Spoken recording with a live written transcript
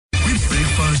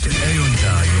kwi-breakfast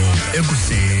eyondlayo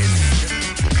ekuseni.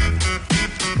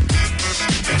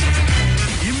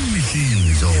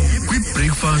 Imihlinzo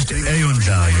kwi-breakfast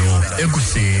eyondlayo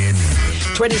ekuseni.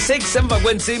 26 emva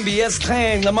kwensimbi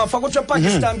yesixhenxe mafa kuthiwa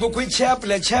Pakistan kukho ichap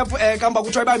le chap kamba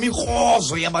kuthiwa iba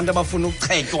imikrozo yabantu abafuna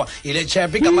ukuchetywa ile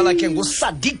chap igama lakhe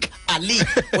nguSadiq Ali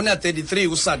una 33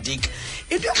 uSadiq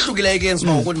into ehlukileyo ke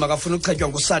yenziwa ukuthi makafuna ukuchetywa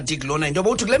nguSadiq lona into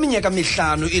yokuthi kule minyaka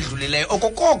mihlanu idlulileyo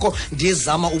okokoko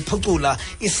ndizama uphucula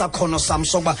isakhono sam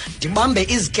sokuba ndibambe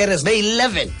izikere zibe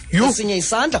 11 kwesinye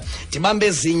isandla ndibambe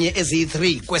ezinye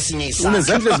eziyi3 kwesinye isandla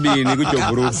unezandla ezibini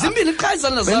kuJoburu zimbini qha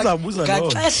izandla zakhe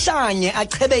ngaxeshanye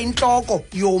achebe inhloko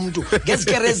yomuntu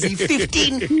ngezikere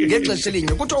eziyi15 ngexesha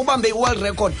elinye kuthiwa ubambe iworld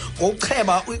record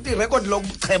ngokucheba irecord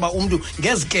lokucheba umuntu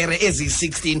ngezikere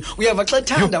eziyi16 uyava xa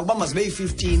ethanda uba mazibe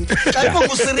yi15 xa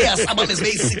ibe serious abambe zibe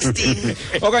yi16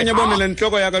 okanye bona le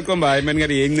nhloko yakhe qombayo manje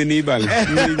ngathi yenciniba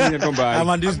le qombayo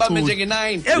abambe nje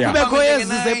nge9 kubekho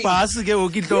ezisebhasi ke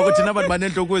ngoku inhloko thina abantu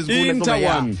banenhloko ezinkulu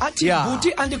qombayo athi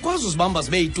buthi andikwazi uzibamba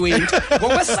zibe yi20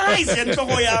 ngokwesize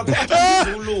yenhloko yakho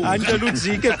andicela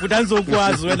ujike futhi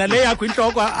anizokwazi wena le yakho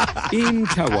inhloko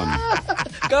Intawan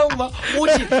kamba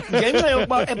uthi ngenxa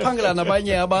yokuba ephangela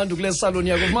nabanye abantu kule salon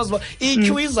yakho umazi ba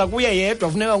iQ iza kuye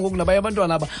yedwa funeka ngoku nabanye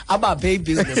abantwana abaphe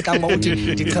ibusiness kamba uthi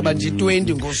ndicheba nje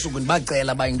 20 ngosuku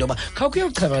ndibacela ba into ba khawuke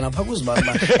uyocheba napha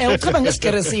kuzibamba ucheba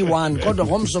ngesikere C1 kodwa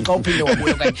ngomso xa uphinde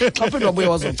wabuya okanye xa uphinde wabuya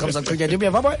wazocheba sachitya ndibe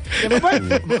yeva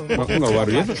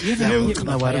ungawari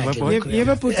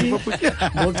yeva puti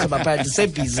ngocheba phakathi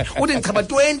sebhizi uthi ndicheba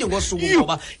 20 ngosuku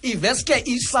ngoba iveske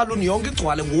isalon yonke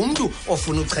igcwale ngumuntu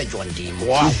ofuna uchetywa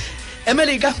ndimo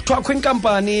America kuthiwa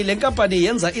inkampani le nkampani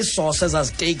yenza iisauce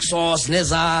steak sauce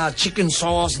neza chicken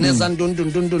sauce neza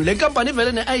ndundundundu le nkampani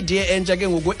ivele ne-idea entsha ke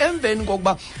ngoku emveni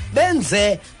kokuba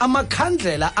benze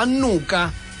amakhandlela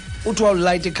anuka uthiwa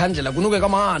ulight ikhandlela kunuke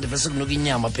kamandi bese kunuka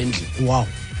inyama pendlini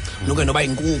kunuke noba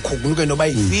inkukhu kunuke noba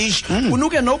ifish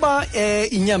kunuke noba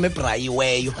inyama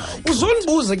ebrayiweyo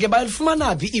uzonibuze ke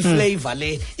balifumana phi iflavor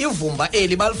le ivumba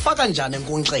eli balifaka njani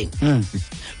enkunxeni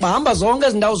bahamba zonke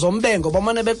izindawo zombengo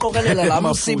bamane beqokelela la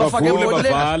msiba fake ebotile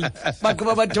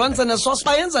bagqiba badibanisa nesauce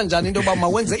bayenza njani into yoba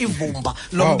mawenze ivumba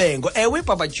lombengo ewe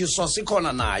ibarbecue sauce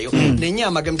ikhona nayo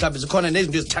nenyama ke mhlawumbe zikhona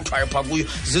nezinto ezithathwayo pha kuyo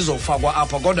zizofakwa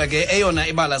apha kodwa ke eyona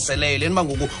ibalaseleyo leni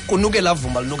bangoku kunuke la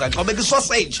vumba linuka xa ubeka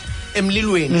isausage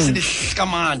emlilweni sithi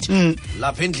kamandi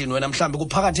lapha endlini wena mhlawumbe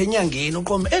kuphakathi enyangeni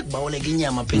uqombe ekubaboleka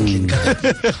inyama apha endlini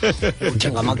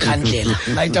uthenga amakhandlela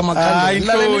layita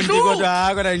amakhandlela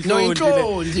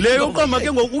leyo uqoma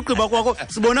ke ngokugqiba kwakho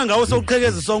sibona ngawo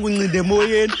sokuqhekeza sonke uncinde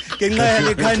emoyeni ngenxa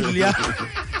yale khandle yakho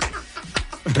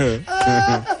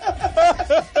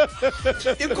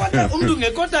ikota umuntu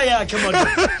ngekota yakhe manje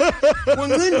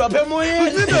kuncindwa apha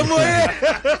emoyeni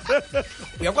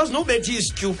uyakwazi nobethi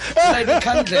istew like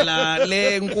ikhandlela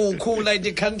le nkukhu like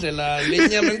ikhandlela le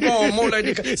nyama enkomo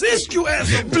like sistew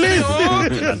eso please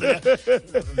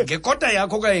ngekota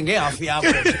yakho kanye ngehalf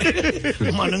yakho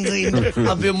manje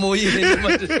ncindwa apha emoyeni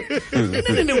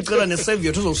nene ucela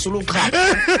nesaviour uzosula uqhapha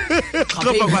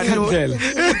ikhandlela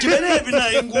udibene phi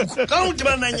nayo inkukhu xa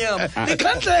udibana nanyama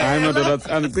ikhandlela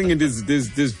I'm thinking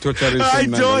this torture I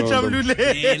torture mlule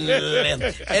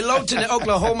elawuthi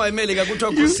ne-Oklahoma America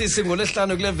kuthiwa kusisi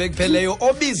ngolesihlanu kule veki pheleyo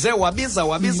obize wabiza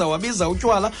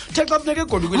utywala uthe xa funeka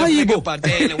egodukile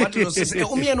ubhatele wathi nosisi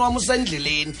umyeni wami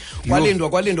usendleleni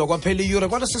kwalindwa kwaphela iyure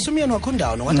kwathi sisi umyeni wakho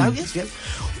undawoni wathi hayi yes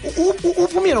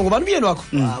uphi umyeni ngubani umyeni wakho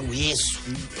nguyesu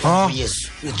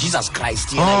Jesus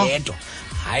Christ yena yedwa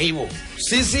hayibo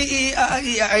sisi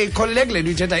ayikholekile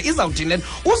uyithetha izawuthini lento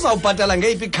uzawubhatala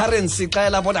ngeyiphi currency xa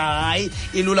lapho hayi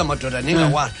ilula madoda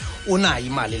ningawani unayo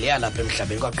imali leya lapha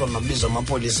emhlabeni kwaqoma mabizo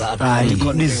amapolisa apha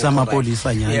biza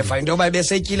amapolisa nyani yeva into yoba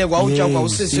besetyile kwawutya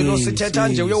kwawusisi lo sithetha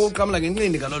nje uyoqamla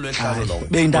ngenqindi ngalo lwehlalo lo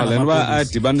beyindaba ba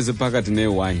adibanise phakathi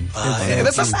newine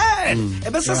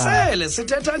ebesesele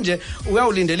sithetha nje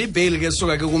uyawulindela ibail ke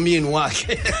suka ke kumyeni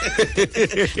wakhe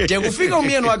de kufika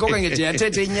umyeni wakhe okanye de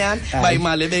yathethe inyani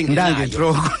bayimali bengenayo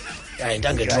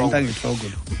ndangetroko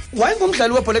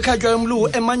wayengumdlali webhola ekhatywayo umlu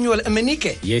Emmanuel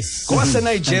Emenike yes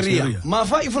kwase-Nigeria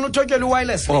mafa ifuna uthotyelwa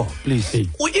i-wireless please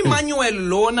u-Emmanuel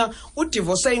lona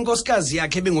udivorce inkosikazi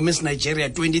yakhe ebingumiss Nigeria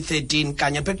 2013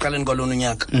 kanye apha ekuqaleni kwalona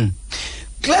unyaka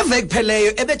kule veki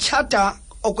pheleyo ebetshata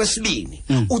okwesibini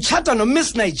utshata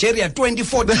nomiss Nigeria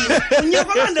 2014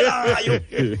 unyaka olandelayo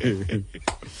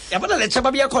yabona le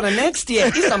chaba biyakhona next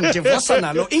year izamdivorce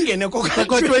nalo ingene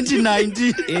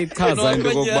ko-2019 ichaza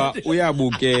into kokuba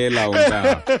uyabukela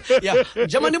untaba ya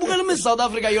njengoba nibukela South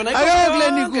Africa yona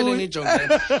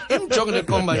imjongo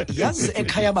leqomba yazi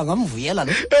ekhaya bangamvuyela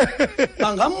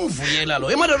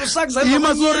lo imadalo sakza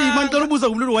sorry mantolo buza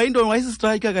kumlulu wayinto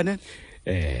wayisistriker kanene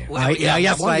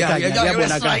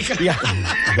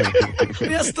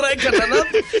uyastrike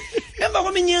nalapha emva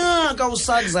kweminyaka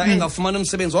usakza engafumana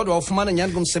umsebenzi kodwa wawufumana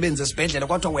nyani kumsebenzi esibhedlela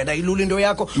kwathiwa wena ilula into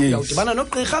yakho uyawudibana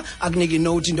nogqirha akunika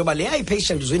inote into yoba le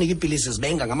ayipatient uzoyinika iipilisi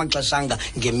zibenga ngamaxeshanga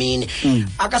ngemini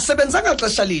akasebenzanga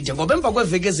xesha lide ngoba emva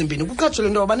kweveki ezimbini kuqatshelwe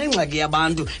into yoba nengxaki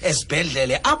yabantu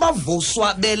esibhedlele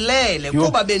abavuswa belele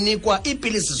kuba benikwa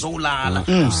iipilisi zowulala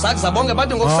usakza bonke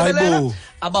bathi ngokusebelela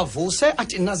abavuse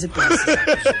athi nazi iipilisi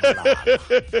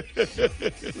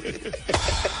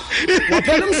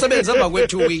waphela umsebenzi emva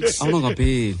kwe-2 weeks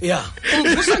awunangapheli ya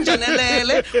umvusa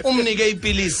njanelele umnike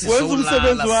ipilisi wenza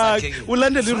umsebenzi wakhe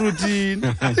ulandela irutini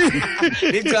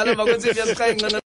icala emva kwensimbi yesixhenxe